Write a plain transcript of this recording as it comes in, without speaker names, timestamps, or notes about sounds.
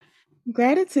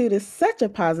Gratitude is such a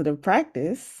positive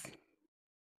practice.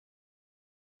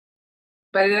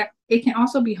 But it can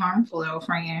also be harmful though,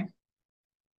 friend.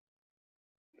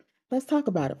 Let's talk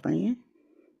about it, friend.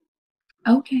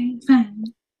 Okay, fine.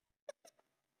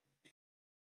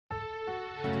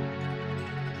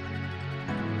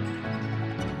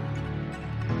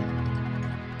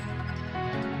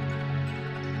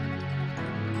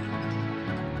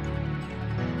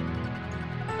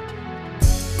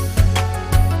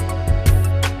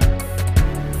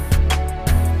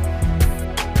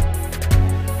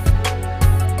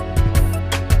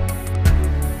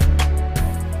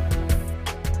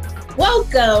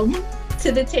 Welcome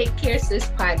to the Take Care Sis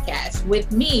podcast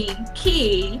with me,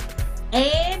 Key,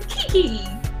 and Kiki.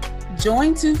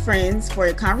 Join two friends for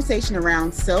a conversation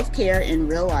around self-care in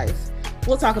real life.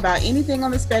 We'll talk about anything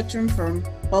on the spectrum from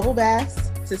bubble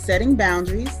baths to setting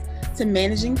boundaries to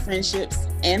managing friendships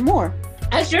and more.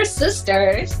 As your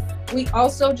sisters, we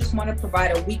also just want to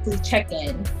provide a weekly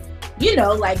check-in. You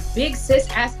know, like big sis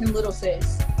asking little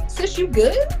sis, sis, you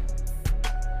good?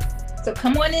 So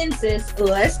come on in, sis.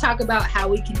 Let's talk about how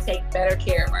we can take better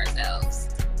care of ourselves.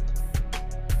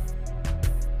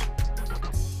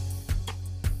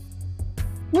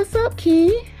 What's up,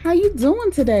 Key? How you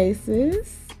doing today,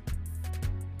 sis?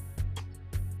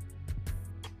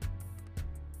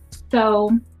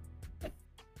 So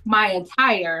my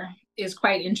attire is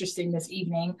quite interesting this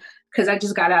evening because I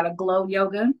just got out of glow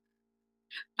yoga.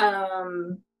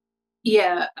 Um,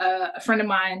 a friend of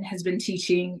mine has been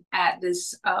teaching at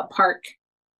this park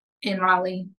in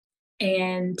Raleigh,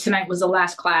 and tonight was the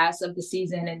last class of the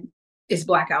season, and it's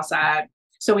black outside.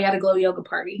 So we had a glow yoga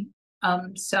party.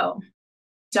 So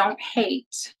don't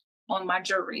hate on my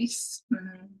juries.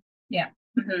 Mm-hmm. Yeah.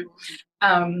 Mm-hmm.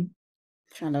 Um,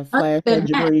 Trying to other flash your than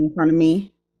that, jewelry in front of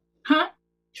me. huh?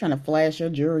 Trying to flash your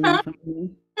jewelry in Huh? front of me.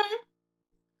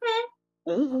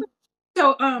 Hmm. Ooh.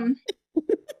 So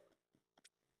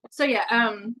so yeah,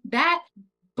 that.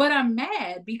 But I'm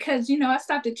mad because I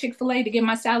stopped at Chick-fil-A to get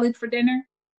my salad for dinner.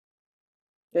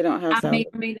 They don't have I may salad.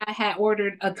 or may not have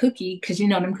ordered a cookie because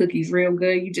them cookies real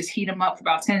good. You just heat them up for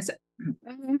about 10 seconds.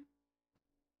 Mhm.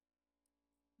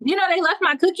 They left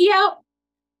my cookie out.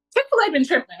 Chick-fil-A been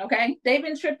tripping, okay? They've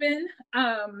been tripping.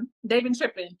 They've been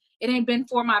tripping. It ain't been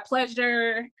for my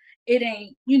pleasure. It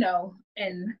ain't,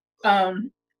 and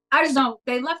I just don't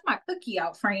they left my cookie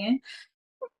out, friend.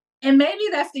 And maybe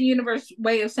that's the universe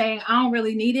way of saying I don't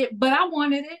really need it, but I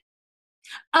wanted it.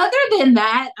 Other than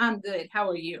that, I'm good. How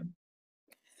are you?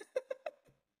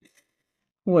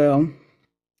 Well,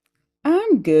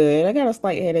 I'm good. I got a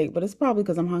slight headache, but it's probably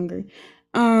because I'm hungry.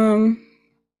 Um,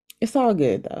 it's all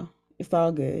good though. It's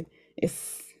all good.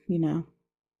 It's,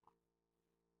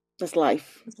 it's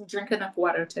life. Did you drink enough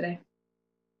water today?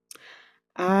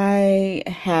 I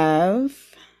have,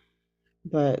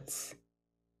 but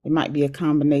it might be a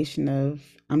combination of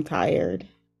I'm tired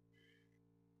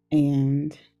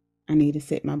and I need to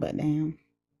sit my butt down.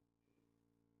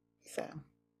 So,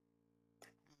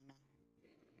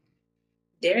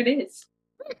 There it is.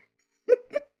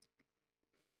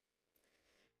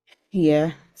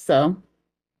 yeah. So,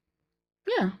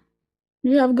 yeah.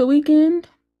 You have a good weekend?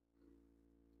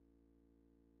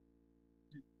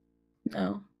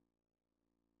 No.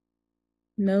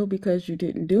 No, because you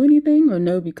didn't do anything, or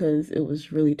no, because it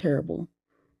was really terrible?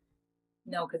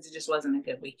 No, because it just wasn't a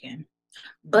good weekend.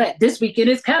 But this weekend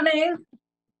is coming.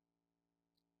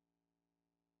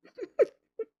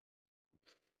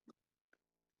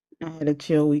 I had a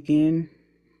chill weekend.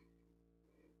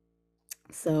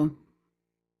 So,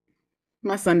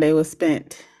 my Sunday was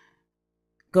spent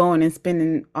going and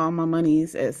spending all my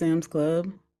monies at Sam's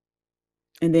Club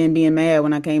and then being mad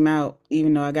when I came out,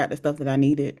 even though I got the stuff that I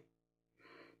needed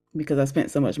because I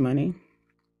spent so much money.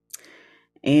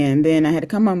 And then I had to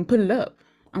come home and put it up.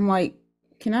 I'm like,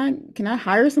 can I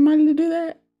hire somebody to do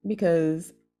that?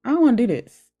 Because I don't want to do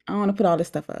this. I want to put all this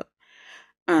stuff up.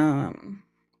 Um,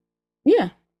 yeah.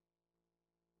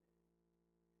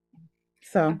 I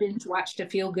So binge watched a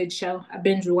feel good show. I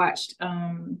binge watched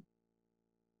oh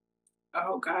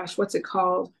gosh, what's it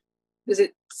called? Is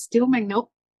it still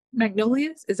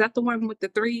Magnolias? Is that the one with the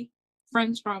three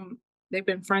friends from they've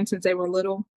been friends since they were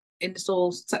little in this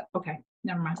little okay,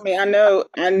 never mind. I mean,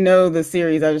 I know the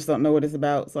series. I just don't know what it's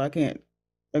about, so I can't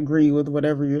agree with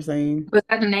whatever you're saying. Was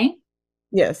that the name?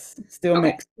 Yes, still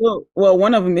Okay. mixed. Well,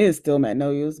 one of them is still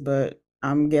Magnolias, but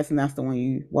I'm guessing that's the one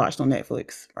you watched on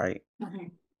Netflix, right?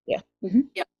 Mhm. Yeah. Hmm.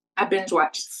 Yep. I binge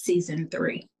watched season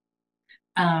three.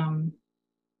 Um,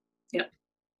 yep.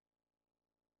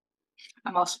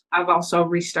 I've also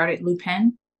restarted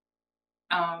Lupin,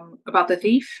 about the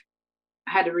thief.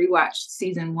 I had to rewatch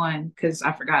season 1 because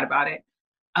I forgot about it.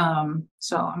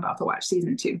 So I'm about to watch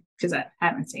season 2 because I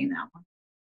haven't seen that one.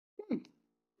 Hmm.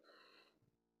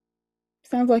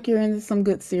 Sounds like you're into some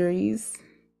good series.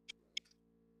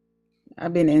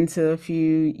 I've been into a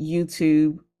few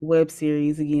YouTube web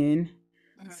series again.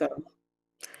 Mhm. So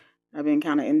I've been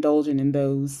kind of indulging in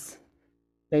those.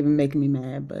 They've been making me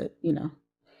mad, but you know.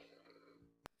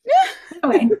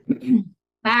 Anyway,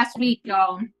 last week,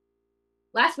 y'all,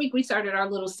 last week we started our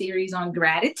little series on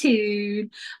gratitude,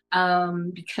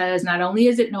 because not only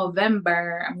is it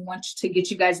November, I want to get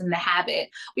you guys in the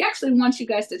habit. We actually want you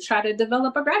guys to try to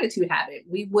develop a gratitude habit.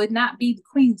 We would not be the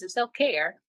queens of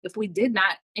self-care if we did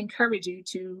not encourage you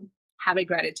to have a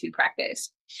gratitude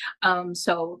practice.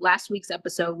 So last week's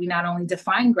episode, we not only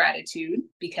defined gratitude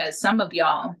because some of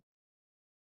y'all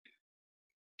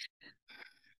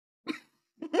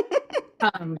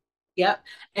Um, yep.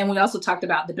 And we also talked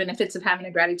about the benefits of having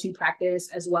a gratitude practice,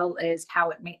 as well as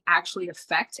how it may actually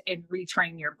affect and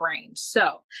retrain your brain.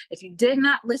 So if you did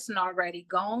not listen already,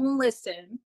 go and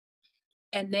listen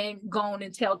and then go on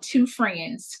and tell 2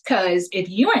 friends. Because if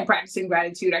you ain't practicing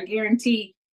gratitude, I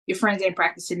guarantee your friends ain't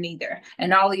practicing neither.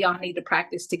 And all of y'all need to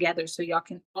practice together so y'all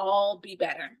can all be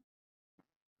better.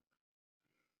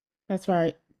 That's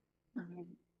right. Mhm.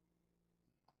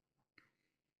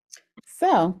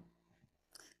 So,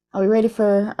 are we ready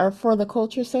for our For the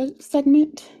Culture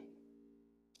segment?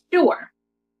 Sure.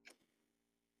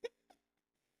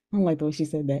 I don't like the way she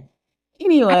said that.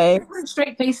 Anyway,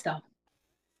 Straight face though.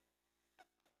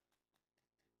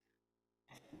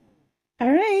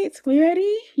 all right, we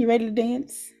ready? You ready to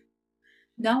dance?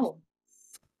 No.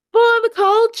 For the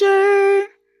culture,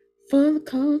 for the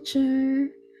culture,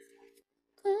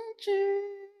 culture,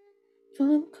 for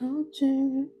the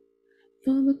culture,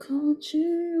 for the culture.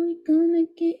 We're gonna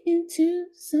get into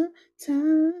some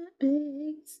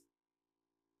topics.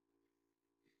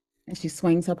 And she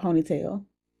swings her ponytail.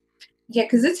 Yeah,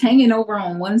 because it's hanging over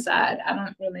on one side. I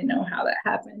don't really know how that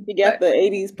happened, You got but the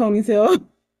 80s ponytail.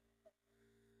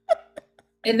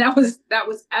 and that was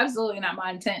absolutely not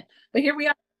my intent. But here we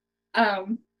are.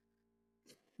 Um,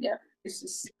 yeah, it's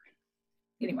just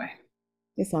anyway.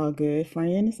 It's all good,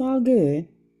 friend. It's all good.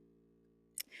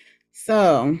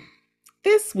 So,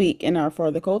 this week in our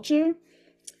For the Culture,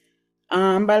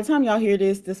 by the time y'all hear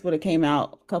this, this would have came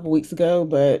out a couple weeks ago,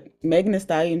 but Megan Thee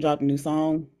Stallion dropped a new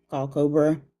song called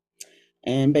Cobra.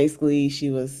 And basically,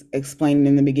 she was explaining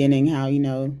in the beginning how, you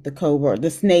know, the cobra, the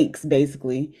snakes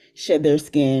basically shed their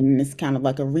skin. It's kind of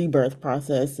like a rebirth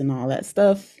process and all that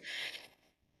stuff.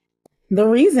 The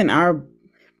reason I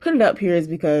put it up here is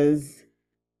because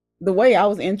the way I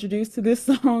was introduced to this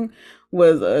song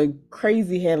was a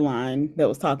crazy headline that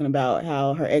was talking about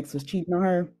how her ex was cheating on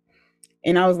her.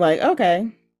 And I was like,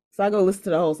 okay. So I go listen to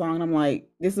the whole song and I'm like,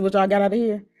 this is what y'all got out of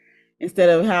here? Instead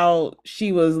of how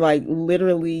she was like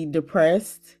literally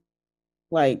depressed,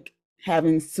 like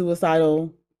having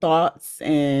suicidal thoughts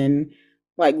and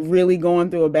like really going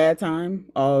through a bad time,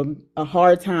 a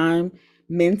hard time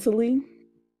mentally.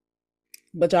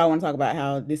 But y'all want to talk about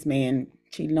how this man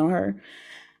cheated on her.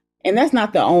 And that's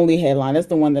not the only headline. That's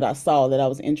the one that I saw that I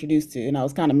was introduced to. And I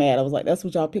was kind of mad. I was like, that's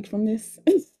what y'all picked from this?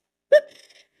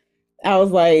 I was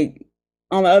like,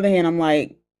 on the other hand, I'm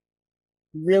like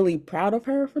really proud of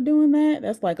her for doing that.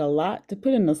 That's like a lot to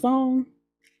put in a song.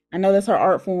 I know that's her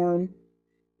art form,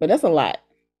 but that's a lot.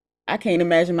 I can't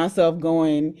imagine myself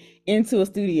going into a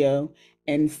studio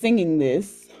and singing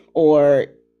this, or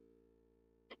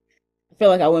I feel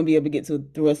like I wouldn't be able to get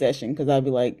through a session because I'd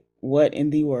be like, what in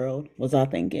the world was I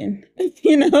thinking?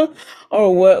 You know,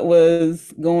 or what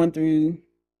was going through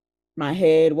my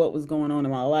head, what was going on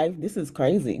in my life. This is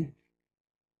crazy.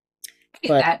 I get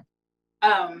But that.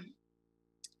 Um,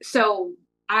 so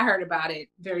I heard about it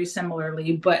very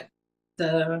similarly, but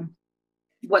the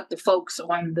what the folks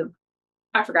on the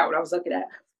I forgot what I was looking at.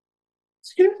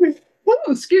 Excuse me. Woo,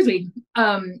 excuse me.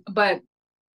 But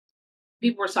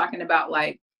people were talking about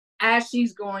like as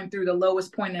she's going through the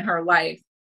lowest point in her life,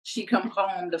 she comes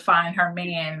home to find her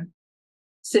man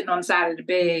sitting on the side of the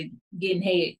bed getting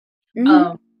head. mhm,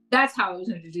 Um, that's how it was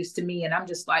introduced to me, and I'm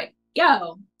just like,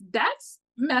 yo, that's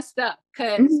messed up.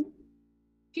 Because mhm.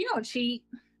 if you don't cheat,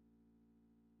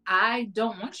 I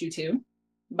don't want you to,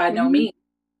 by no Mhm. means.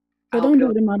 I But hope don't you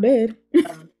do it in my bed.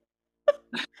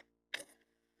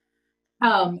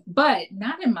 don't. But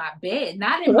not in my bed,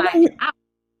 not in my house.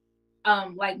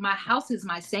 Like my house is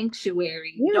my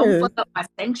sanctuary. Don't Yes, fuck up my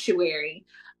sanctuary.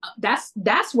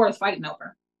 That's worth fighting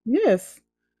over. yes.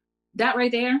 That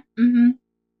right there. Mm-hmm.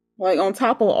 Like on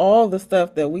top of all the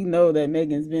stuff that we know that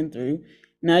Megan's been through,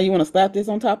 now you want to slap this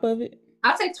on top of it?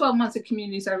 I'll take 12 months of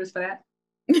community service for that.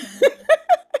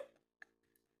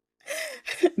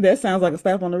 That sounds like a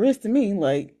slap on the wrist to me.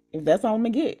 Like, if that's all I'm gonna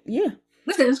get, yeah.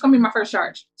 Listen, it's gonna be my first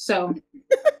charge, so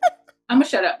I'm gonna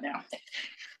shut up now.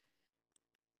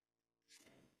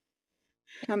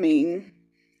 I mean,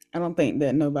 I don't think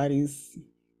that nobody's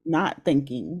not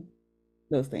thinking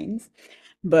those things.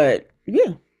 But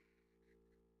yeah, it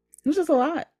was just a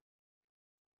lot.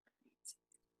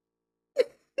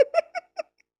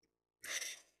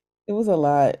 It was a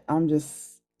lot. I'm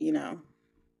just,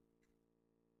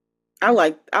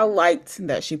 I liked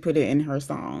that she put it in her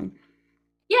song.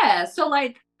 Yeah, so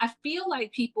like I feel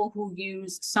like people who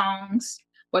use songs,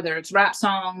 whether it's rap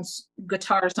songs,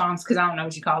 guitar songs, because I don't know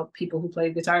what you call people who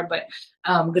play guitar, but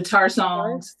guitar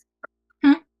songs.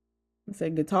 Guitarist. Hmm? I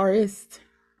said guitarist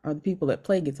are the people that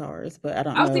play guitars, but I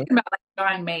don't I was know. thinking about like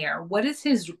John Mayer. What is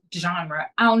his genre?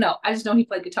 I don't know. I just know he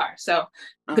played guitar. So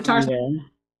guitar Yeah,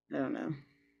 I don't know.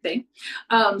 thing.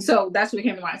 So that's what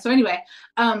came to mind. So anyway,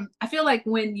 I feel like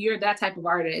when you're that type of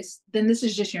artist, then this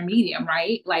is just your medium,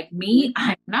 right? Like Yeah. me,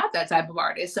 I'm not that type of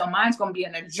artist. So mine's gonna be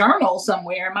in a journal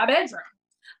somewhere in my bedroom.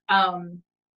 Um,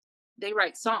 they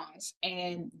write songs.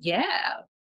 And yeah,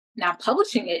 now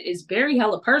publishing it is very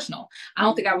hella personal. I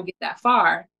don't think I would get that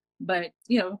far, but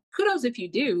kudos if you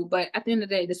do. But at the end of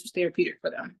the day, this was therapeutic for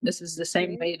them. This is the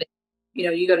same Yeah. way that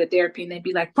you go to therapy and they'd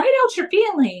be like, write out your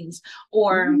feelings,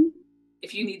 or Mhm.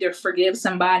 if you need to forgive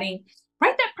somebody,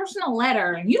 write that person a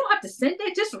letter, and you don't have to send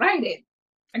it, just write it.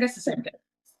 I guess the same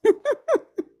thing.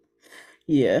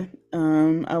 Yeah.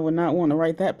 I would not want to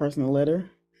write that person a letter.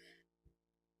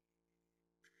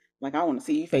 Like, I want to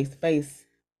see you face to face,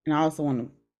 and I also want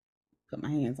to put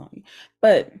my hands on you.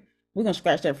 But we're gonna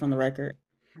scratch that from the record.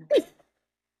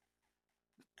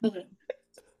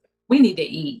 We need to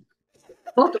eat.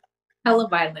 Both of hella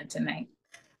violent tonight.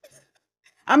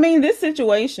 I mean, this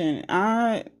situation,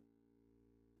 I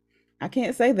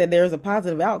can't say that there's a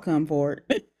positive outcome for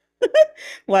it.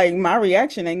 Like, my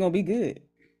reaction ain't gonna be good.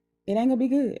 It ain't gonna be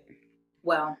good.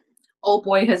 Well, old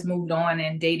boy has moved on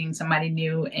and dating somebody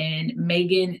new, and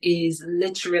Megan is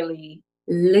literally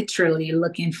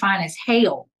looking fine as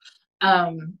hell,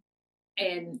 um,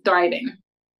 and thriving.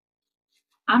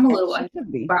 I'm a As little she annoyed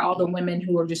should be. by all the women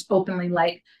who are just openly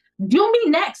like, "Do me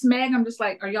next, Meg." I'm just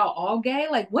like, "Are y'all all gay?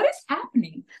 Like, what is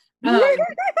happening?" Um,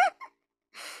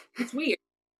 it's weird.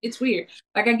 It's weird.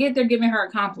 Like, I get they're giving her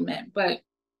a compliment, but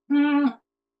mm,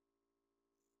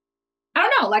 I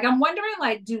don't know. Like, I'm wondering,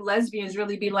 like, do lesbians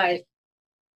really be like,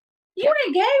 "You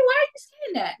ain't gay? Why are you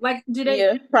saying that?" Like, do they?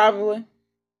 Yeah, probably.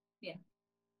 Yeah.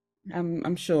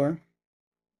 I'm sure.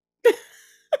 I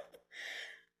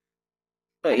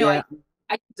But know yeah.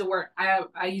 I use the word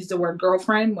I use the word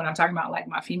girlfriend when I'm talking about like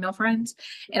my female friends.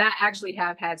 And I actually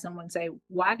have had someone say,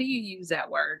 "Why do you use that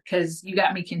word? Because you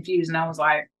got me confused." And I was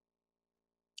like,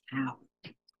 "How?"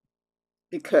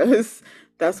 Because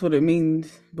that's what it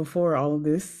means before all of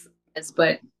this.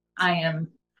 But I am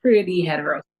pretty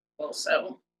heterosexual.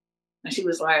 So and she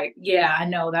was like, "Yeah, I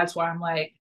know. That's why I'm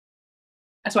like,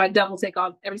 that's why I double take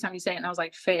off every time you say it." And I was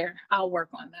like, "Fair. I'll work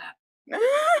on that."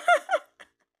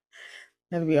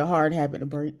 That'd be a hard habit to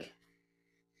break.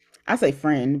 I say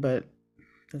friend, but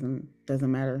doesn't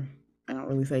matter. I don't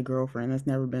really say girlfriend. That's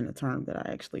never been a term that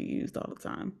I actually used all the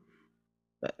time.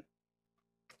 But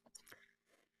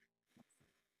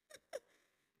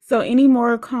so, any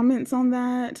more comments on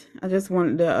that? I just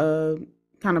wanted to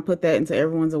kind of put that into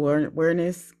everyone's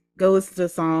awareness. Go listen to the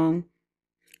song.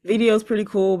 Video's pretty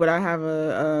cool, but I have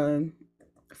a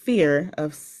fear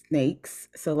of snakes.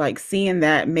 So, like, seeing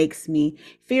that makes me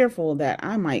fearful that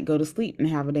I might go to sleep and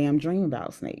have a damn dream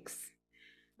about snakes,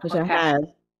 I'm which a I pass. have.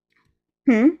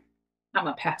 Hmm. I'm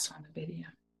a pass on the video.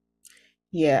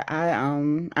 Yeah,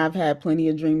 I've had plenty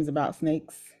of dreams about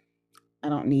snakes. I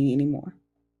don't need any more.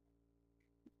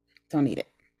 Don't need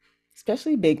it.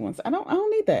 Especially big ones. I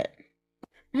don't need that.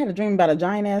 I had a dream about a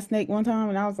giant ass snake one time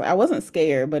and I wasn't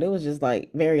scared, but it was just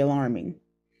like very alarming.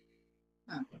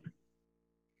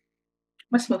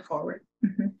 Let's move forward.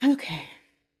 Mhm. Okay.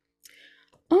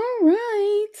 All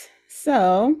right.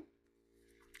 So,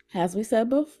 as we said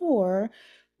before,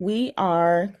 we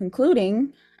are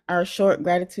concluding our short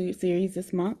gratitude series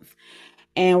this month.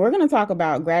 And we're going to talk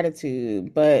about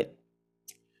gratitude, but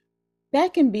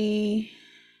that can be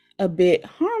a bit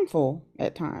harmful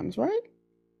at times, right?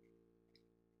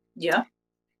 Yeah.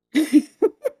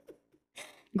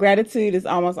 Gratitude is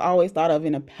almost always thought of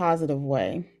in a positive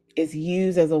way. It's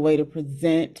used as a way to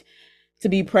present, to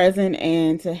be present,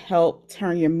 and to help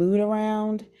turn your mood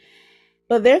around.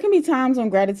 But there can be times when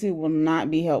gratitude will not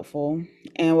be helpful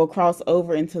and will cross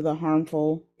over into the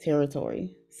harmful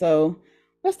territory. So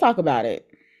let's talk about it.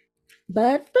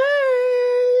 But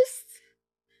first,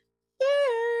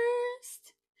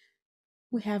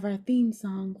 we have our theme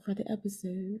song for the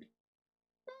episode.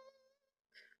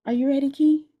 Are you ready,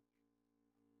 Key?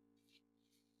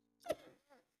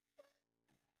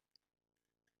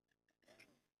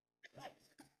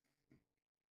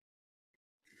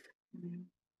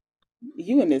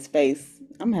 You in this face.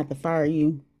 I'm gonna have to fire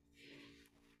you.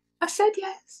 I said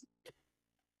yes.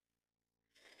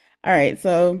 All right,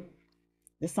 so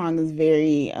this song is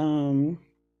very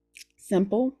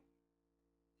simple.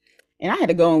 And I had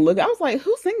to go and look. I was like,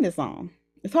 who sang this song?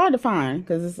 It's hard to find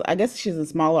because I guess she's a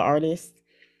smaller artist.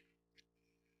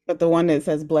 But the one that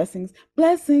says blessings,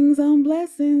 blessings on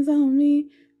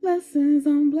me, blessings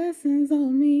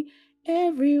on me.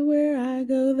 Everywhere I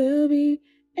go, they'll be.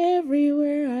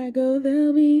 Everywhere I go,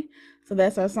 they'll be. So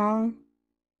that's our song.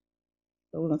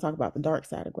 So we're gonna talk about the dark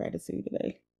side of gratitude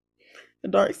today. The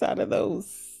dark side of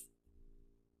those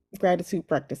gratitude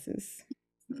practices.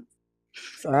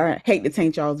 So I hate to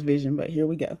taint y'all's vision, but here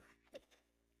we go.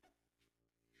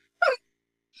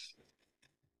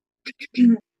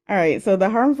 All right, so the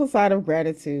harmful side of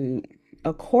gratitude.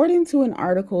 According to an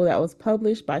article that was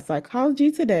published by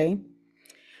Psychology Today,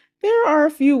 there are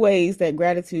a few ways that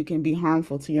gratitude can be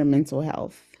harmful to your mental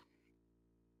health.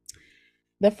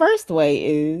 The first way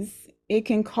is it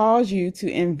can cause you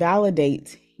to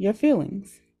invalidate your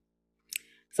feelings.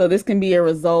 So, this can be a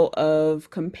result of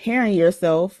comparing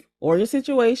yourself or your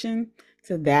situation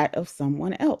to that of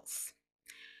someone else.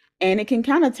 And it can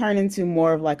kind of turn into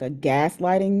more of like a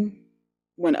gaslighting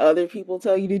when other people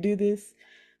tell you to do this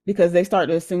because they start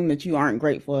to assume that you aren't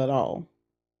grateful at all.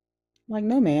 Like,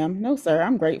 no, ma'am, no, sir,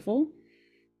 I'm grateful.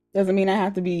 Doesn't mean I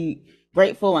have to be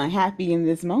grateful and happy in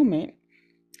this moment.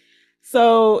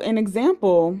 So, an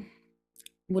example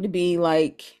would be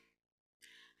like,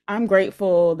 I'm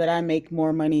grateful that I make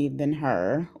more money than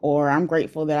her, or I'm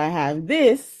grateful that I have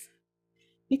this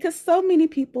because so many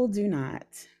people do not,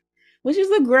 which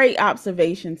is a great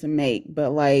observation to make.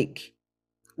 But, like,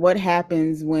 what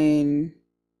happens when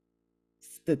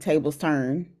the tables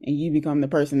turn and you become the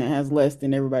person that has less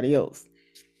than everybody else?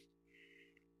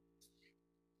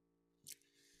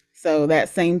 So that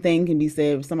same thing can be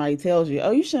said if somebody tells you,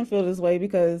 oh, you shouldn't feel this way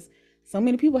because so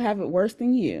many people have it worse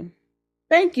than you.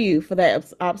 Thank you for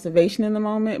that observation in the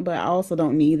moment, but I also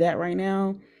don't need that right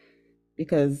now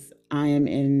because I am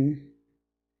in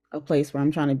a place where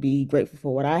I'm trying to be grateful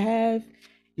for what I have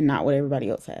and not what everybody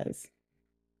else has.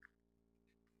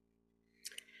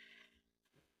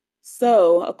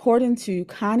 So, according to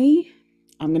Connie,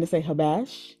 I'm going to say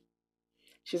Habash.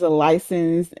 She's a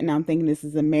licensed, and I'm thinking this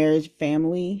is a marriage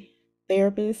family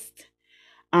therapist.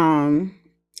 Um,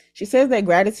 she says that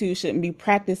gratitude shouldn't be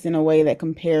practiced in a way that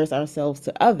compares ourselves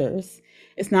to others.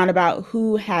 It's not about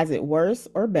who has it worse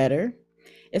or better.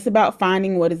 It's about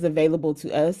finding what is available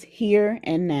to us here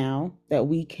and now that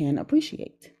we can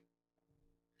appreciate.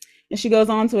 And she goes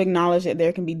on to acknowledge that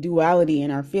there can be duality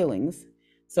in our feelings.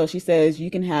 So she says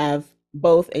you can have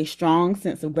both a strong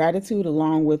sense of gratitude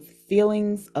along with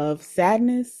feelings of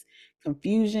sadness,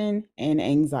 confusion, and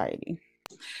anxiety.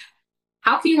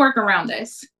 How can you work around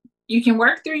this? You can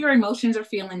work through your emotions or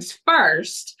feelings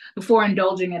first before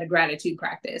indulging in a gratitude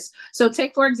practice. So,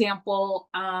 take for example,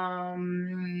 I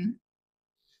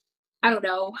don't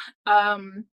know,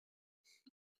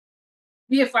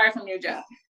 you get fired from your job,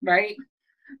 right?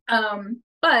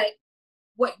 But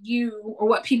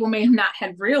what people may not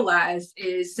have realized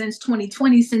is since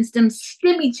 2020, since them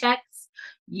stimmy checks,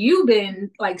 you've been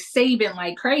like saving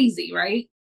like crazy, right?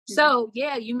 Mm-hmm. So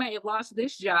yeah, you may have lost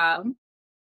this job,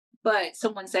 but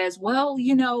someone says, well,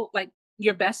 like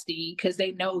your bestie, because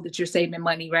they know that you're saving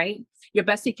money, right? Your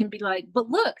bestie can be like, but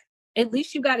look, at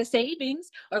least you got a savings,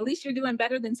 or at least you're doing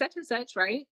better than such and such,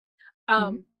 right?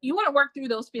 You want to work through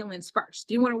those feelings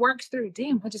first. You want to work through,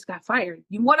 damn, I just got fired.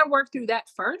 You want to work through that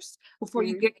first before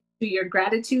you get to your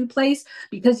gratitude place,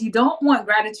 because you don't want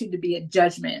gratitude to be a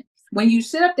judgment. When you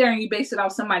sit up there and you base it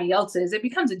off somebody else's, it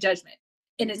becomes a judgment.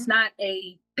 And it's not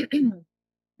a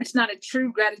it's not a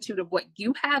true gratitude of what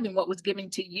you have and what was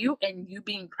given to you and you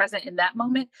being present in that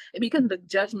moment. It becomes the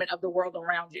judgment of the world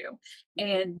around you.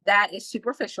 And that is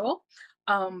superficial.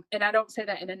 And I don't say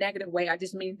that in a negative way. I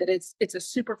just mean that it's a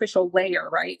superficial layer,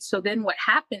 right? So then what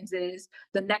happens is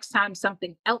the next time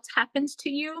something else happens to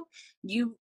you,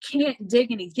 you can't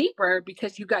dig any deeper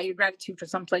because you got your gratitude for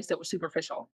some place that was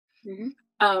superficial.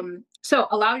 So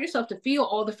allow yourself to feel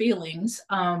all the feelings.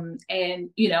 And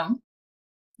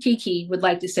Kiki would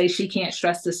like to say she can't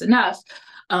stress this enough,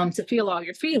 to feel all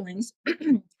your feelings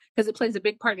because it plays a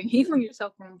big part in healing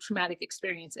yourself from traumatic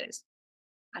experiences.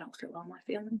 I don't feel all my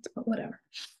feelings, but whatever.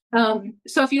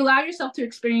 So if you allow yourself to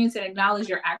experience and acknowledge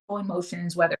your actual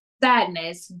emotions, whether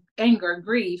sadness, anger,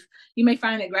 grief, you may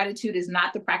find that gratitude is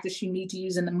not the practice you need to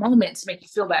use in the moment to make you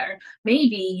feel better.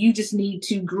 Maybe you just need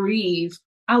to grieve.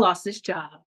 I lost this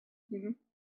job. Mhm.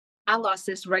 I lost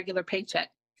this regular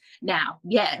paycheck. Now,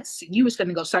 yes, you was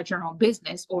gonna go start your own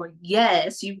business, or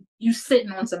yes, you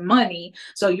sitting on some money,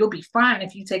 so you'll be fine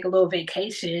if you take a little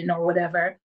vacation or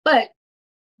whatever. But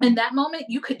in that moment,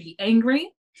 you could be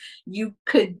angry. You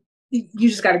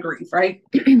just gotta grieve, right?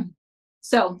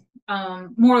 So,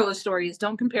 moral of the story is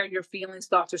don't compare your feelings,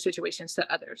 thoughts, or situations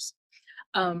to others.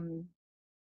 Um,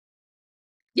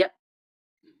 yep.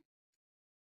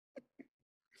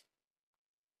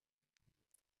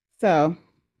 So,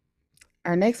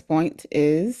 our next point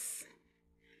is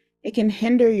it can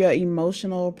hinder your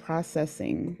emotional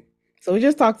processing. So, we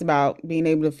just talked about being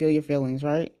able to feel your feelings,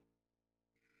 right?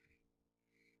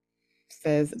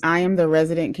 Says, I am the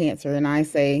resident Cancer, and I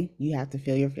say you have to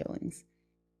feel your feelings.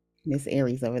 Miss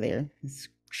Aries over there is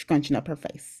scrunching up her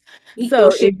face. Eat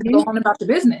your So, if shit and go you on about the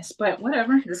business, but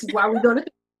whatever. This is why we go to.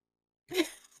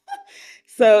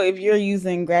 so if you're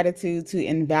using gratitude to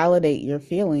invalidate your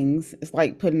feelings, it's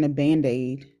like putting a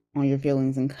band-aid on your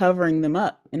feelings and covering them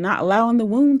up and not allowing the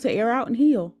wound to air out and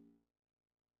heal.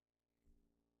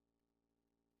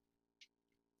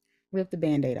 Rip the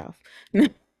band-aid off.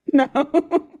 No.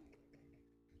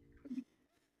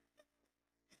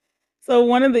 So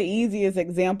one of the easiest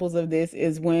examples of this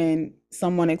is when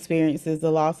someone experiences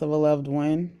the loss of a loved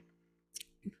one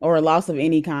or a loss of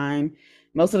any kind.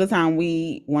 Most of the time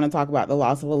we want to talk about the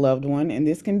loss of a loved one, and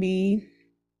this can be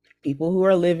people who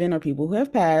are living or people who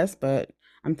have passed, but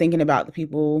I'm thinking about the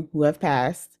people who have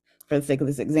passed for the sake of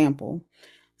this example.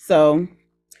 So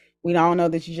we all know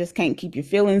that you just can't keep your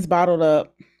feelings bottled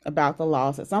up about the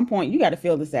loss. At some point, you got to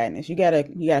feel the sadness. You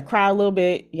gotta cry a little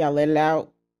bit. You gotta let it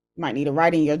out. You might need to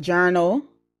write in your journal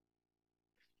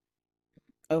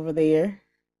over there.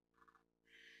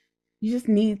 You just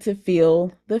need to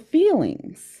feel the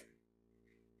feelings.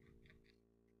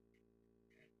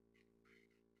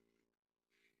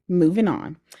 Moving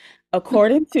on.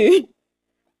 According to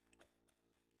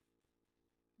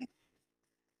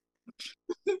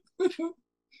Mhm.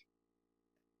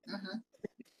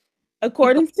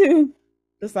 according to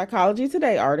the Psychology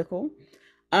Today article,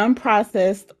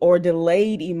 unprocessed or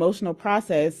delayed emotional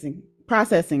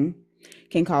processing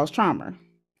can cause trauma,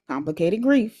 complicated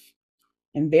grief,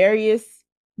 and various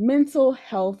mental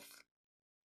health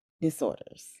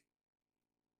disorders.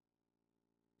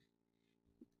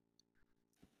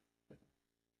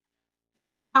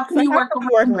 How can So you how work can we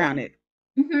work around around it?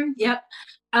 it? Yep.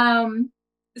 Um,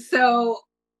 so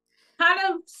kind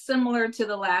of similar to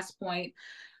the last point,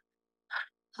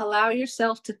 allow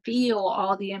yourself to feel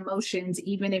all the emotions,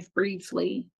 even if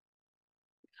briefly,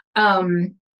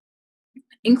 um,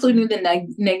 including the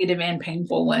negative and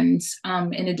painful ones,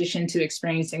 in addition to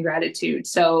experiencing gratitude.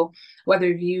 So, whether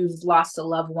you've lost a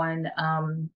loved one,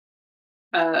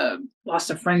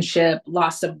 lost a friendship,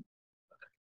 lost a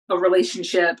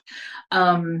relationship,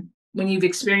 when you've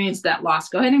experienced that loss,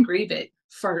 go ahead and grieve it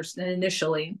first and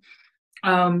initially.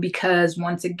 Because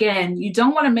once again, you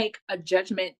don't want to make a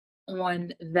judgment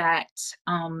on that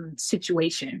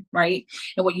situation, right?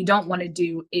 And what you don't want to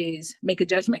do is make a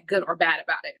judgment, good or bad,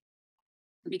 about it.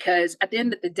 Because at the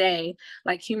end of the day,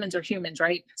 like humans are humans,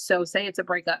 right? So, say it's a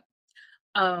breakup,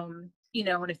 and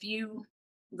if you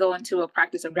go into a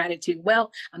practice of gratitude,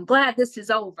 well, I'm glad this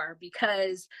is over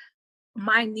because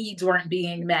my needs weren't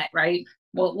being met, right?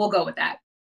 We'll go with that.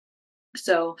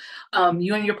 So,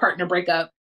 you and your partner break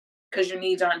up because your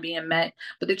needs aren't being met.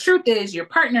 But the truth is, your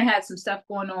partner had some stuff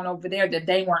going on over there that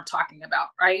they weren't talking about,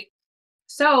 right?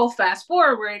 So, fast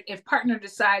forward, if partner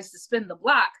decides to spin the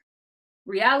block,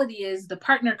 reality is the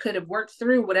partner could have worked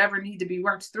through whatever need to be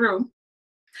worked through,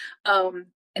 um,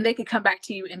 and they could come back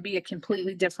to you and be a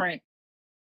completely different,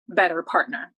 better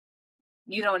partner.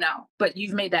 You don't know, but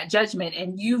you've made that judgment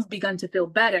and you've begun to feel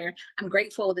better. I'm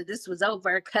grateful that this was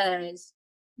over because,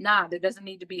 nah, there doesn't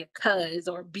need to be a cuz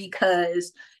or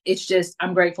because. It's just,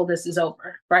 I'm grateful this is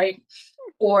over, right?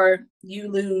 Or you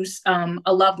lose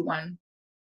a loved one.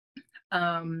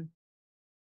 Um,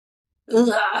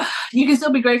 you can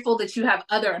still be grateful that you have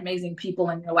other amazing people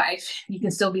in your life. You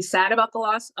can still be sad about the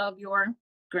loss of your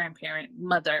grandparent,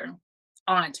 mother,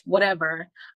 aunt, whatever.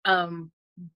 Um,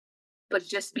 but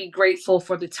just be grateful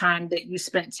for the time that you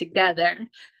spent together.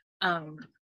 Um,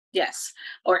 yes,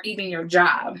 or even your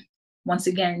job. Once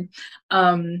again,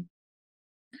 um,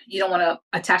 you don't want to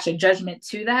attach a judgment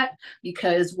to that,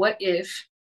 because what if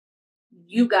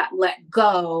you got let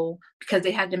go because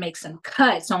they had to make some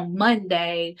cuts on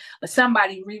Monday, but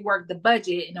somebody reworked the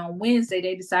budget, and on Wednesday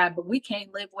they decide, but we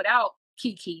can't live without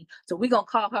Kiki, so we're gonna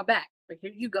call her back. But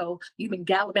here you go, you've been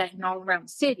gallivanting all around the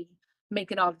city,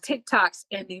 making all the TikToks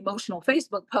and the emotional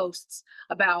Facebook posts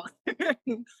about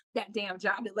that damn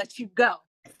job that lets you go.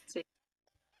 See,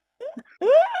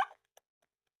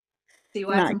 see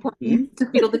why it's Not important key. to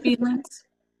feel the feelings?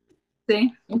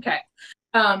 See? Okay.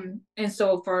 And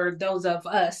so for those of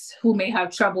us who may have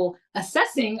trouble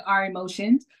assessing our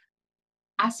emotions,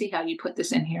 I see how you put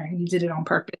this in here and you did it on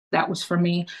purpose. That was for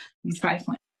me. You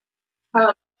trifling.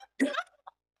 Uh,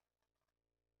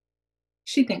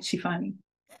 she thinks she's funny.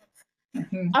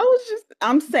 Mhm.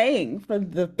 I'm saying for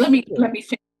the Let me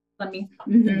finish. Let me.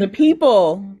 the Mhm.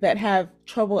 people that have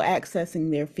trouble accessing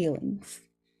their feelings.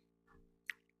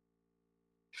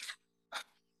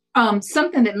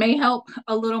 Something that may help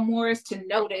a little more is to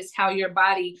notice how your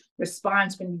body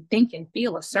responds when you think and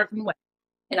feel a certain way,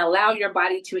 and allow your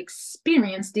body to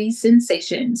experience these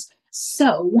sensations.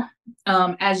 So,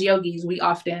 as yogis,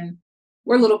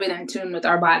 we're a little bit in tune with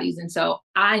our bodies, and so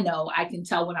I know I can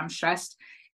tell when I'm stressed.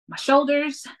 My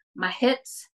shoulders, my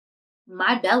hips,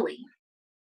 my belly.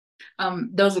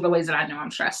 Those are the ways that I know I'm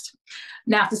stressed.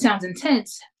 Now, if this sounds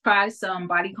intense, try some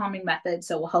body calming methods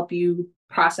that will help you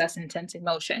process intense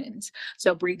emotions.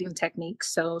 So, breathing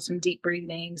techniques, so some deep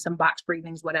breathing, some box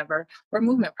breathings, whatever, or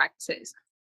movement practices.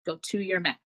 Go to your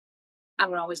mat. I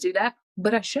don't always do that,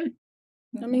 but I should.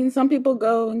 I Mhm. mean, some people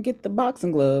go and get the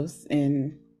boxing gloves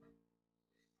and,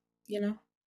 you know,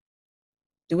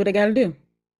 do what they got to do.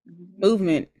 Mhm.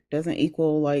 Movement doesn't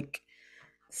equal like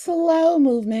slow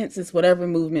movements. It's whatever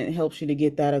movement helps you to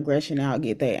get that aggression out,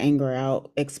 get that anger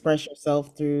out, express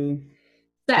yourself through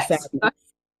the Sex. sadness.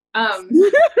 Um,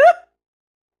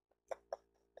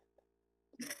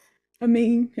 I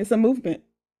mean, it's a movement.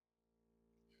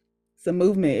 It's a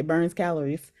movement. It burns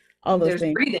calories. All those there's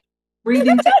things.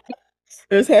 breathing techniques.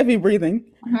 There's heavy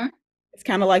breathing. Mhm. It's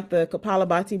kind of like the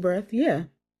Kapalabhati breath. Yeah.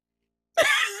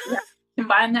 Yeah.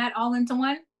 Combine that all into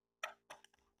one.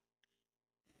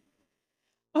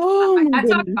 Oh my I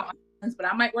talk goodness. about my feelings, but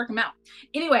I might work them out.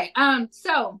 Anyway,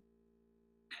 so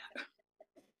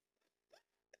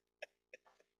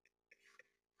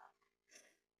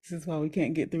This is why we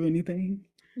can't get through anything.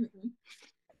 mhm.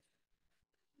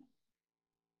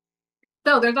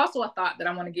 So there's also a thought that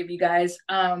I want to give you guys.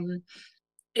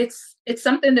 It's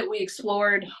something that we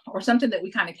explored or something that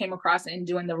we kind of came across in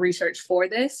doing the research for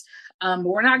this. But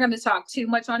we're not going to talk too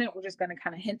much on it. We're just going to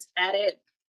kind of hint at it.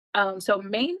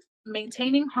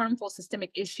 Maintaining harmful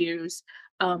systemic issues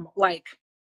like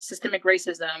systemic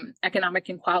racism, economic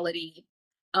inequality,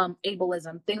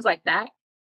 ableism, things like that,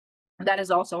 that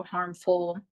is also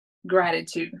harmful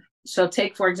gratitude. So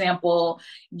take for example,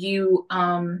 you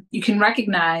can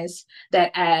recognize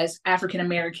that as African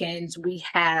Americans we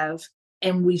have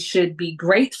and we should be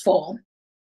grateful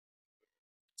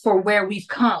for where we've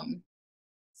come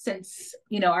since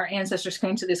our ancestors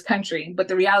came to this country, but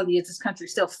the reality is this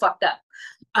country's still fucked up.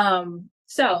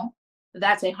 So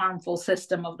that's a harmful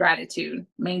system of gratitude.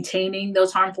 Maintaining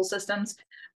those harmful systems,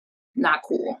 not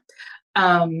cool.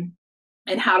 um,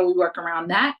 and how do we work around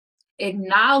that?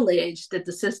 Acknowledge that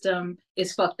the system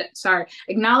is fucked up. Sorry,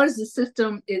 acknowledge the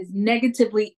system is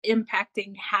negatively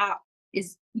impacting how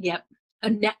is yep.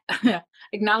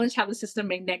 Acknowledge how the system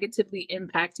may negatively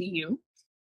impact you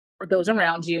or those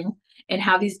around you, and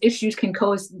how these issues can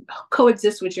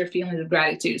coexist with your feelings of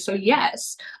gratitude. So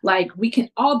yes, like we can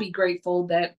all be grateful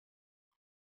that,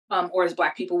 or as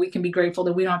Black people, we can be grateful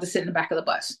that we don't have to sit in the back of the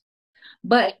bus.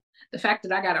 But the fact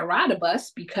that I got to ride a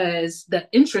bus because the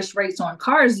interest rates on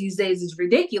cars these days is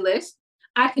ridiculous,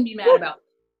 I can be mad about.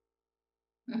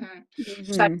 Mhm.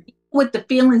 So I Hmm. deal with the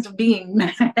feelings of being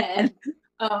mad,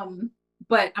 um,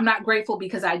 but I'm not grateful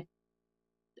because I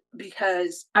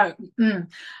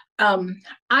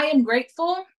am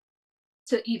grateful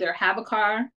to either have a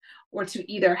car or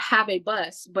to either have a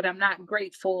bus, but I'm not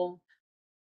grateful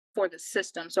for the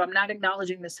system. So I'm not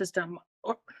acknowledging the system.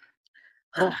 Or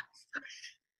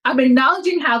I'm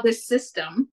acknowledging how this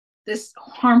system, this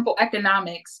harmful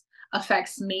economics,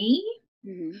 affects me,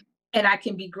 Hmm. and I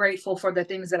can be grateful for the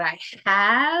things that I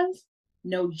have,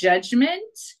 no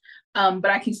judgment, but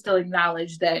I can still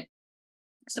acknowledge that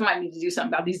somebody needs to do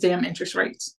something about these damn interest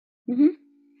rates. Hmm.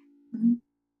 Mhm.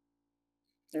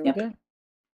 There we Yep, go.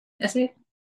 that's it.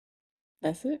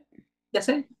 That's it. That's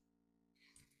it.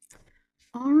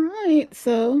 All right.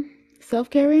 So, self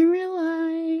care in real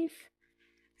life.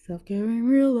 Self care in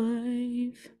real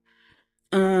life.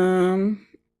 Um.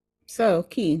 So,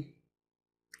 Key,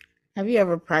 have you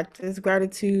ever practiced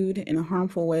gratitude in a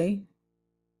harmful way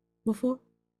before?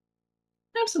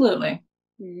 Absolutely.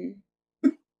 Mhm.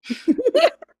 Yeah,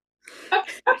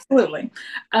 absolutely.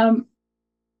 Um,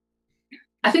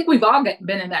 I think we've all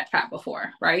been in that trap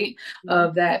before, right?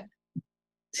 Of that,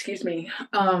 excuse me.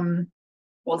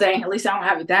 Well, dang, at least I don't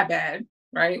have it that bad,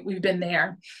 right? We've been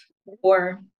there.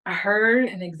 Or I heard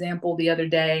an example the other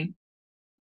day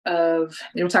of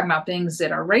they were talking about things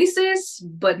that are racist,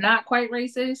 but not quite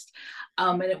racist.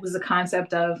 And it was the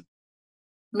concept of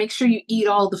make sure you eat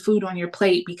all the food on your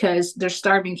plate because there's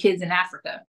starving kids in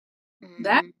Africa.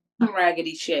 That's Mhm. some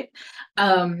raggedy shit.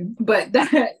 But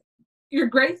that you're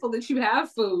grateful that you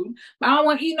have food. But I don't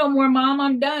want to eat no more, mom.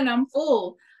 I'm done. I'm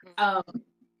full. Um,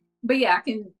 but yeah, I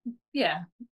can. Yeah,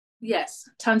 yes,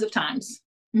 tons of times.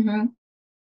 Mm-hmm.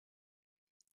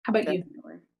 How about you?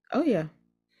 Definitely. Oh yeah.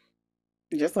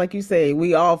 Just like you say,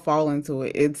 we all fall into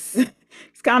it. It's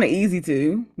it's kind of easy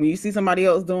to when you see somebody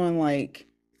else doing like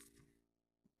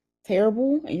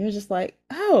terrible and you're just like,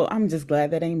 "Oh, I'm just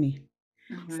glad that ain't me."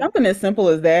 Mm-hmm. Something as simple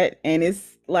as that and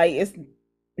it's like it's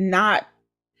not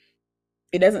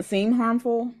it doesn't seem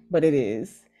harmful, but it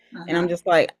is. And I'm Uh-huh. just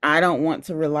like, I don't want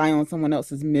to rely on someone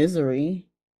else's misery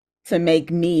to make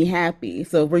me happy.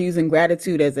 So if we're using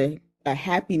gratitude as a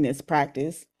happiness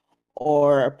practice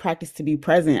or a practice to be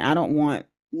present, I don't want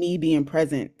me being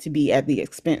present to be at the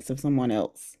expense of someone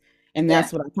else. And Yeah.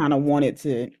 that's what I kind of wanted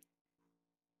to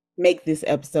make this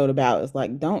episode about is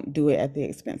like, don't do it at the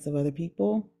expense of other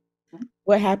people.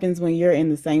 What happens when you're in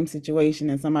the same situation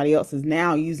and somebody else is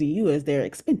now using you as their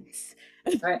expense?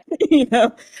 Right. You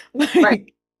know, Right.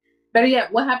 like, Better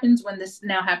yet, what happens when this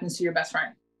now happens to your best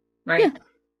friend? yeah. Right.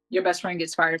 Your best friend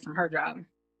gets fired from her job.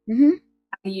 Hmm.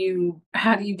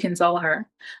 How do you console her?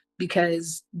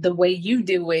 Because the way you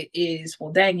do it is,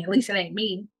 well, dang, at least it ain't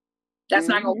me. That's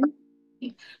not gonna Hmm.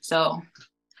 work. So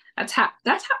that's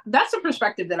a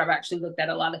perspective that I've actually looked at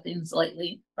a lot of things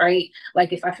lately, right?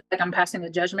 Like if I feel like I'm passing a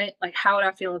judgment, like how would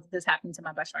I feel if this happened to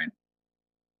my best friend?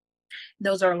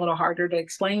 Those are a little harder to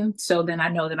explain. So then I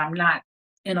know that I'm not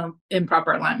in a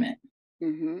improper alignment.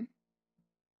 Hmm.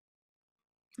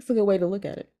 That's a good way to look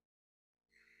at it.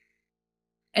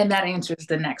 And that answers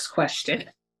the next question.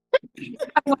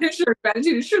 I want to share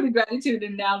gratitude is truly gratitude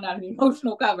and now not an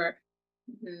emotional cover.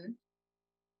 Mhm.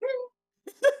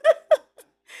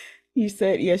 You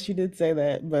said, yes, you did say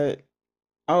that, but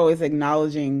always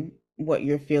acknowledging what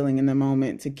you're feeling in the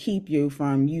moment to keep you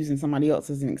from using somebody else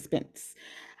as an expense.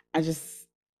 I just,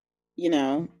 you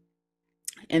know,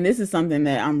 and this is something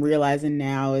that I'm realizing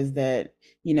now is that,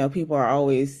 people are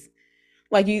always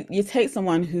like you take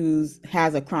someone who's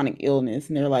has a chronic illness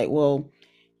and they're like, well,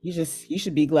 you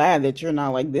should be glad that you're not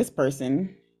like this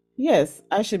person. Yes,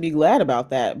 I should be glad about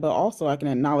that, but also I can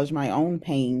acknowledge my own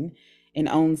pain and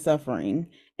own suffering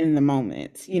in the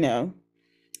moment.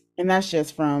 And that's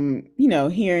just from,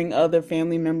 hearing other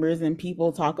family members and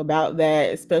people talk about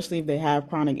that, especially if they have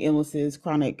chronic illnesses,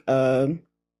 chronic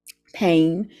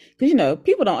pain. Because,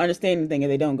 people don't understand anything if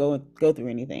they don't go through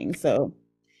anything. So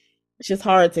it's just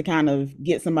hard to kind of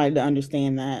get somebody to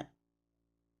understand that.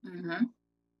 Mhm.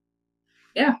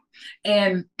 Yeah.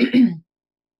 And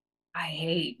I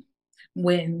hate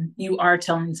when you are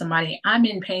telling somebody I'm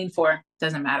in pain for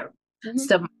doesn't matter. Hmm.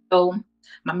 Stuff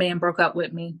my man broke up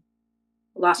with me,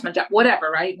 lost my job, whatever,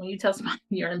 right? When you tell somebody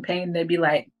you're in pain, they'd be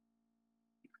like,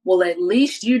 well, at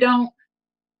least you don't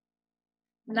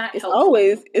not It's helpful.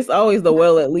 always it's always the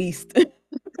well at least that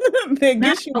Not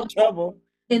gets you in helpful trouble.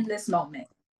 in this moment.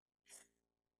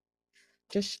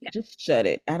 Just Yeah. just shut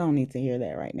it. I don't need to hear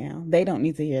that right now. They don't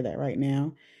need to hear that right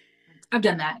now. I've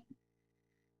done that.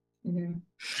 Mhm.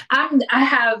 I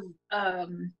have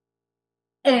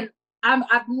and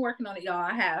I've been working on it, y'all.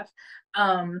 I have.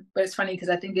 But it's funny because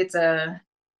I think it's a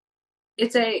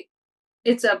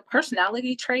it's a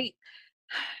personality trait.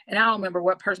 And I don't remember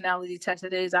what personality test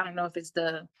it is. I don't know if it's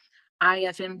the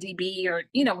IFMDB or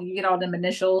when you get all them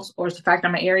initials, or it's the fact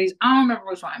I'm an Aries. I don't remember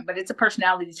which one, but it's a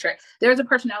personality trait. There's a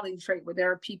personality trait where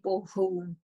there are people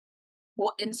who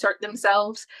will insert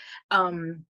themselves,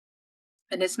 um,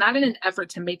 and it's not in an effort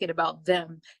to make it about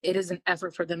them. It is an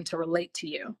effort for them to relate to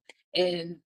you.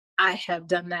 And I have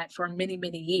done that for many,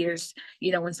 many years.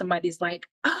 When somebody's like,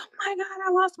 oh my God,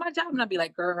 I lost my job. And I'll be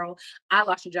like, girl, I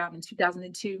lost your job in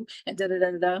 2002 and da da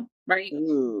da da da. Right.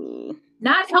 Ooh.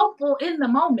 Not helpful in the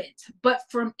moment, but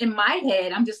from in my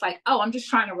head, I'm just like, oh, I'm just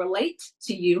trying to relate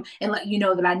to you and let you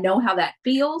know that I know how that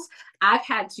feels. I've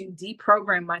had to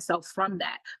deprogram myself from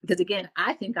that because again,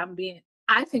 I think I'm being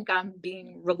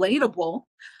relatable.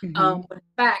 Hmm. But in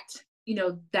fact,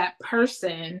 that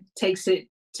person takes it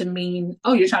to mean,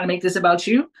 oh, you're trying to make this about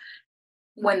you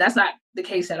when that's not the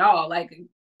case at all. Like,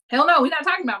 hell no, we're not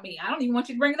talking about me. I don't even want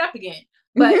you to bring it up again.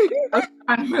 But I was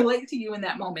trying to relate to you in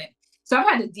that moment. So I've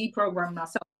had to deprogram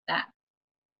myself with that.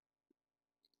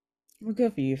 Well,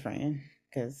 good for you, friend.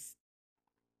 Because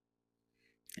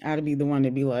I'd be the one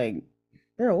to be like,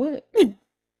 girl, what?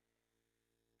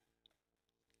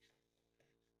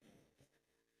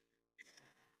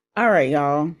 All right,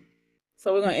 y'all.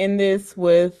 So we're gonna end this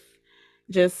with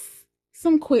just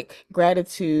some quick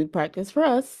gratitude practice for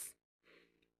us.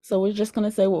 So we're just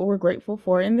gonna say what we're grateful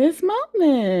for in this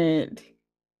moment.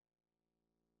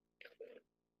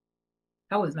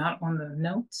 I was not on the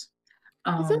notes.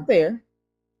 It's up Um, there.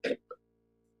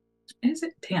 is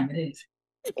it? Damn, it is.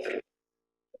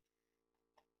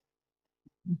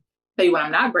 Tell you what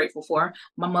I'm not grateful for.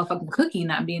 My motherfucking cookie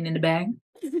not being in the bag.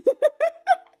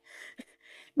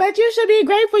 But you should be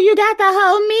grateful you got the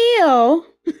whole meal.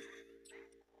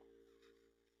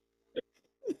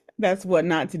 That's what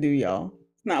not to do, y'all.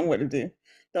 It's not what to do.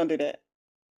 Don't do that.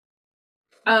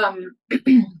 Um,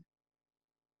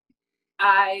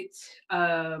 I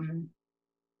um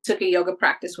took a yoga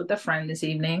practice with a friend this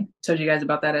evening. Told you guys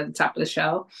about that at the top of the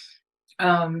show.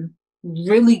 Um,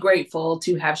 really grateful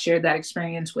to have shared that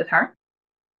experience with her.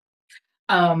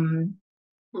 Um,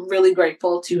 really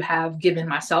grateful to have given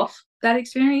myself that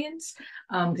experience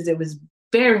because it was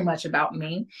very much about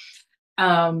me.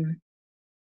 Um,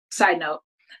 Side note,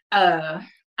 uh,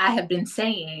 I have been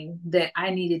saying that I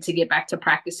needed to get back to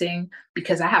practicing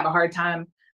because I have a hard time.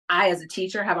 I, as a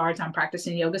teacher, have a hard time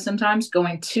practicing yoga sometimes.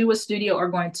 Going to a studio or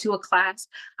going to a class,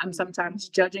 I'm sometimes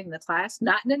judging the class,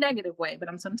 not in a negative way, but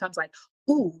I'm sometimes like,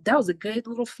 ooh, that was a good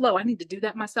little flow. I need to do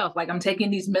that myself. Like I'm taking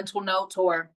these mental notes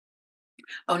or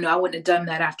oh no, I wouldn't have done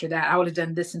that after that. I would have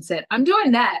done this instead. I'm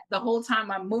doing that the whole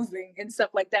time I'm moving and stuff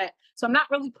like that. So I'm not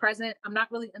really present. I'm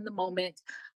not really in the moment.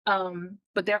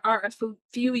 But there are a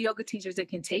few yoga teachers that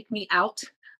can take me out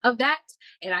of that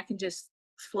and I can just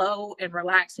flow and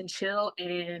relax and chill.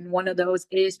 And one of those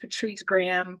is Patrice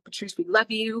Graham. Patrice, we love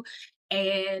you.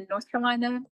 And North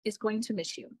Carolina is going to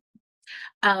miss you.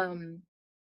 Um,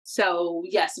 so,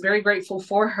 yes, very grateful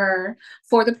for her,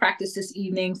 for the practice this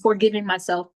evening, for giving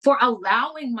myself, for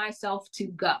allowing myself to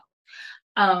go.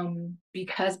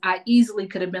 Because I easily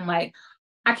could have been like,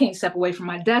 I can't step away from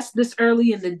my desk this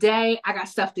early in the day. I got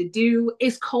stuff to do.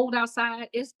 It's cold outside.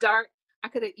 It's dark. I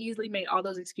could have easily made all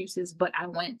those excuses, but I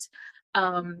went.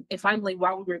 And finally,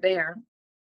 while we were there,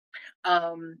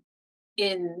 um,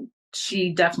 in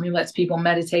she definitely lets people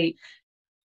meditate.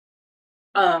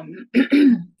 Um,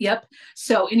 yep.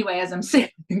 So anyway, as I'm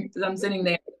sitting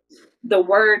there, the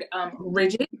word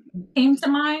rigid came to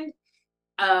mind.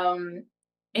 Um,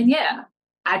 and yeah,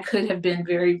 I could have been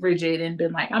very rigid and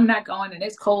been like, I'm not going and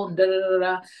it's cold and da da da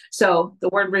da. So the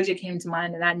word rigid came to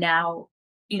mind, and I now,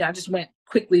 I just went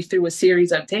quickly through a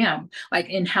series of damn, like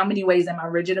in how many ways am I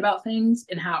rigid about things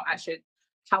and how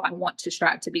I want to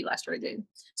strive to be less rigid.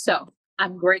 So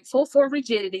I'm grateful for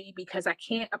rigidity because I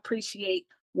can't appreciate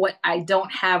what I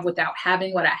don't have without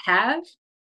having what I have.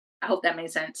 I hope that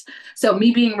made sense. So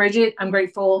me being rigid, I'm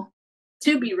grateful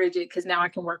to be rigid because now I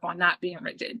can work on not being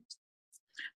rigid.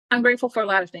 I'm grateful for a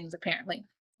lot of things apparently,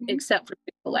 except for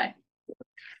Chick-fil-A.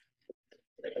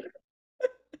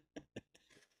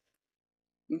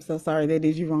 I'm so sorry they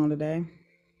did you wrong today.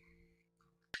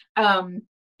 Um,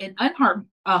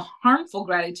 a harmful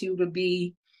gratitude would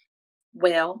be,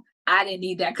 well, I didn't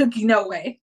need that cookie no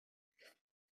way.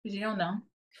 Because you don't know.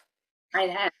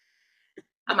 I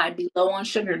might be low on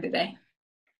sugar today,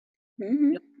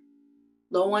 Mm-hmm.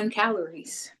 low on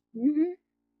calories, Mm-hmm.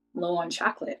 low on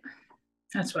chocolate.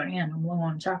 That's what I am. I'm low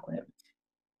on chocolate.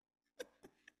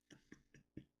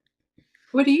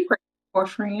 What are you grateful for,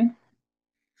 friend?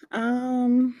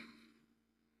 Um,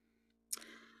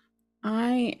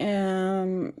 I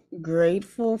am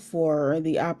grateful for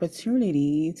the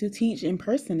opportunity to teach in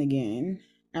person again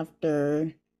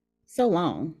after so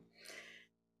long.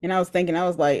 And I was thinking, I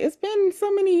was like, it's been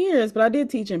so many years, but I did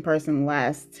teach in person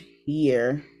last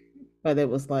year. But it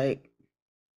was like,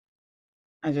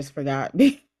 I just forgot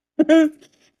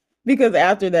because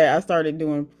after that, I started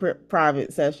doing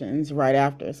private sessions right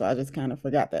after. So I just kind of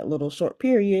forgot that little short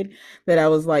period that I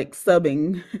was like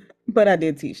subbing, but I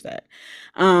did teach that.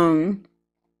 Um,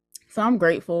 so I'm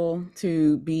grateful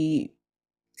to be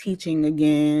teaching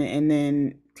again and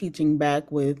then teaching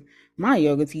back with my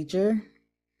yoga teacher.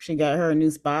 She got her a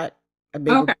new spot, a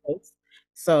bigger Okay. place.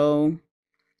 So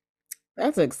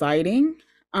that's exciting.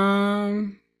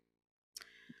 Um,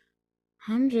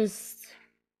 I'm just,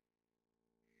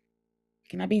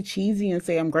 can I be cheesy and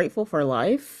say I'm grateful for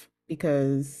life?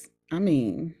 Because, I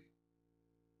mean,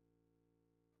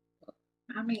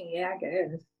 I mean, yeah, I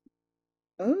guess.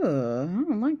 I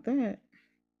don't like that.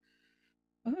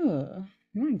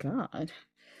 My God.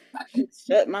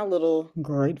 Shut my little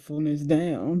gratefulness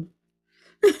down.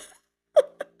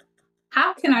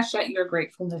 How can I shut your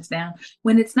gratefulness down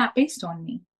when it's not based on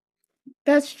me?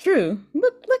 That's true.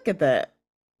 Look at that.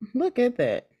 Look at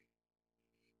that.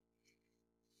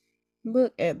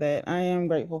 Look at that. I am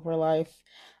grateful for life.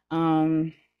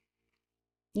 Um,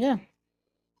 yeah.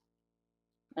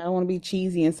 I don't want to be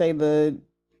cheesy and say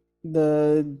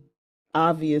the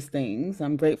obvious things.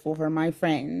 I'm grateful for my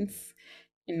friends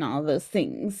and all those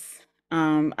things.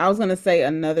 I was gonna say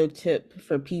another tip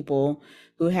for people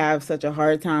who have such a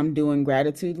hard time doing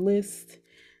gratitude lists.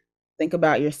 Think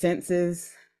about your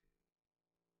senses.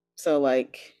 So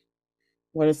like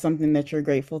what is something that you're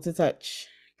grateful to touch,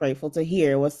 grateful to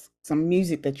hear? What's some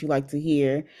music that you like to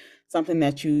hear? Something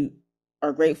that you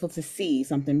are grateful to see,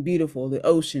 something beautiful, the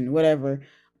ocean, whatever,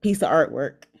 piece of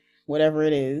artwork, whatever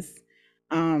it is.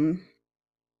 Um,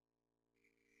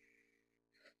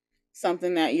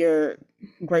 Something that you're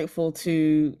grateful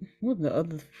to. What are the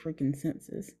other freaking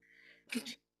senses?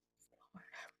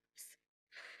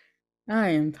 I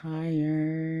am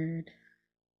tired.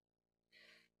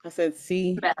 I said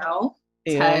see, Smell, touch,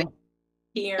 feel. Oh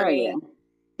yeah. hearing,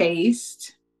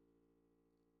 taste.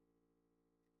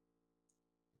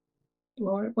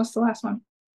 Lord, what's the last one?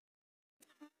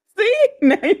 See?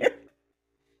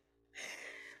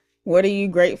 What are you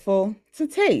grateful to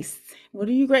taste? What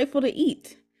are you grateful to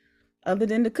eat? Other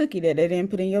than the cookie that they didn't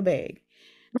put in your bag.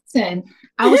 Listen,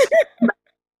 I was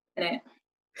in it.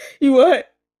 You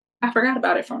what? I forgot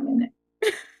about it for a minute.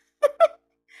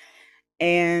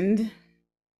 And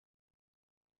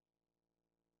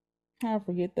I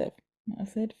forget that. I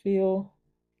said feel,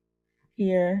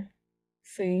 hear,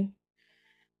 see,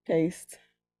 taste,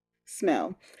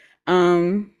 smell.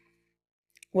 Um,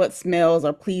 what smells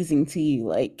are pleasing to you?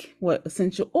 Like what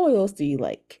essential oils do you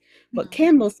like? What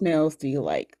candle smells do you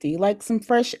like? Do you like some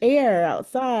fresh air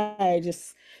outside?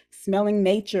 Just smelling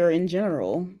nature in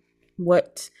general.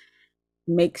 What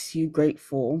makes you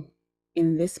grateful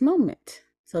in this moment?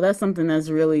 So that's something that's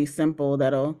really simple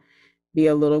that'll be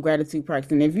a little gratitude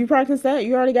practice. And if you practice that,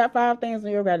 you already got 5 things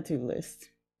on your gratitude list.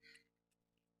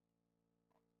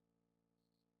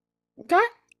 Okay?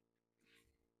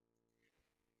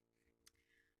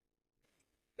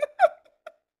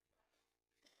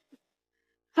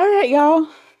 All right, y'all.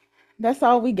 That's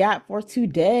all we got for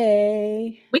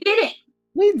today. We did it.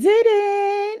 We did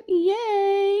it.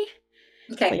 Yay.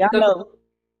 So Okay, y'all know.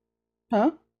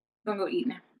 Huh? gonna go eat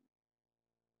now.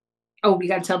 Oh, we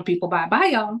gotta tell the people bye.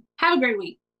 Bye, y'all. Have a great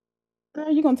week. Girl,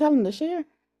 you gonna tell them to share?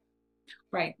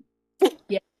 Right.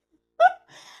 Yeah.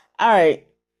 All right.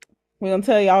 We're gonna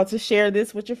tell y'all to share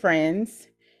this with your friends.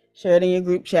 Share it in your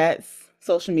group chats,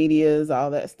 social medias,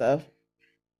 all that stuff.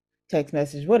 Text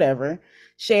message, whatever.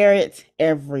 Share it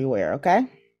everywhere, okay?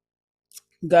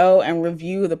 Go and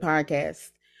review the podcast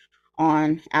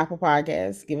on Apple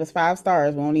Podcasts. Give us 5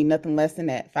 stars. We don't need nothing less than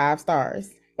that. 5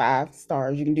 stars. 5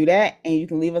 stars. You can do that, and you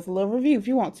can leave us a little review if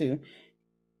you want to.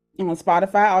 On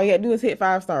Spotify, all you gotta do is hit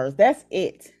 5 stars. That's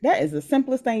it. That is the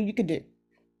simplest thing you could do.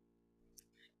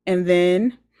 And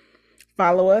then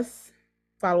follow us.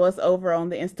 Follow us over on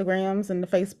the Instagrams and the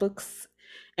Facebooks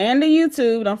and the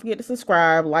YouTube. Don't forget to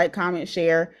subscribe, like, comment,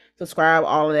 share, subscribe,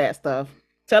 all of that stuff.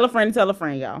 Tell a friend,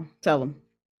 y'all. Tell them.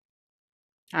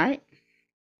 All right.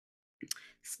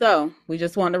 So we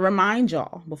just want to remind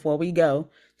y'all before we go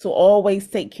to always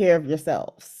take care of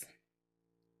yourselves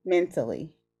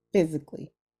mentally,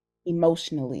 physically,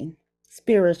 emotionally,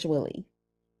 spiritually,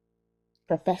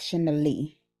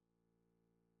 professionally.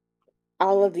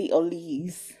 All of the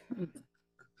O's.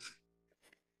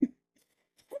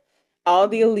 All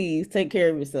the O's. Take care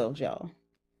of yourselves, y'all.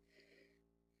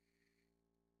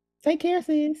 Take care,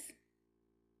 sis.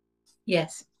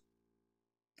 Yes.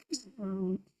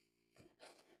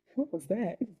 What was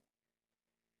that?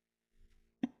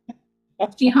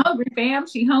 She hungry, fam.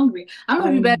 She hungry. I'm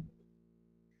gonna be better.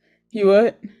 You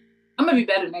what? I'm gonna be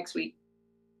better next week.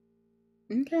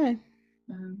 Okay.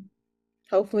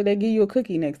 Hopefully they give you a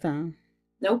cookie next time.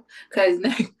 Nope, because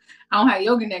I don't have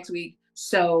yoga next week.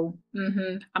 So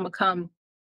I'm gonna come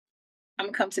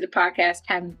to the podcast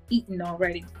having eaten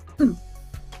already.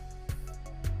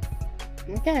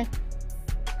 Okay.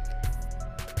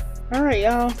 All right,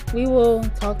 y'all. We will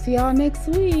talk to y'all next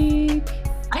week.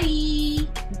 Bye.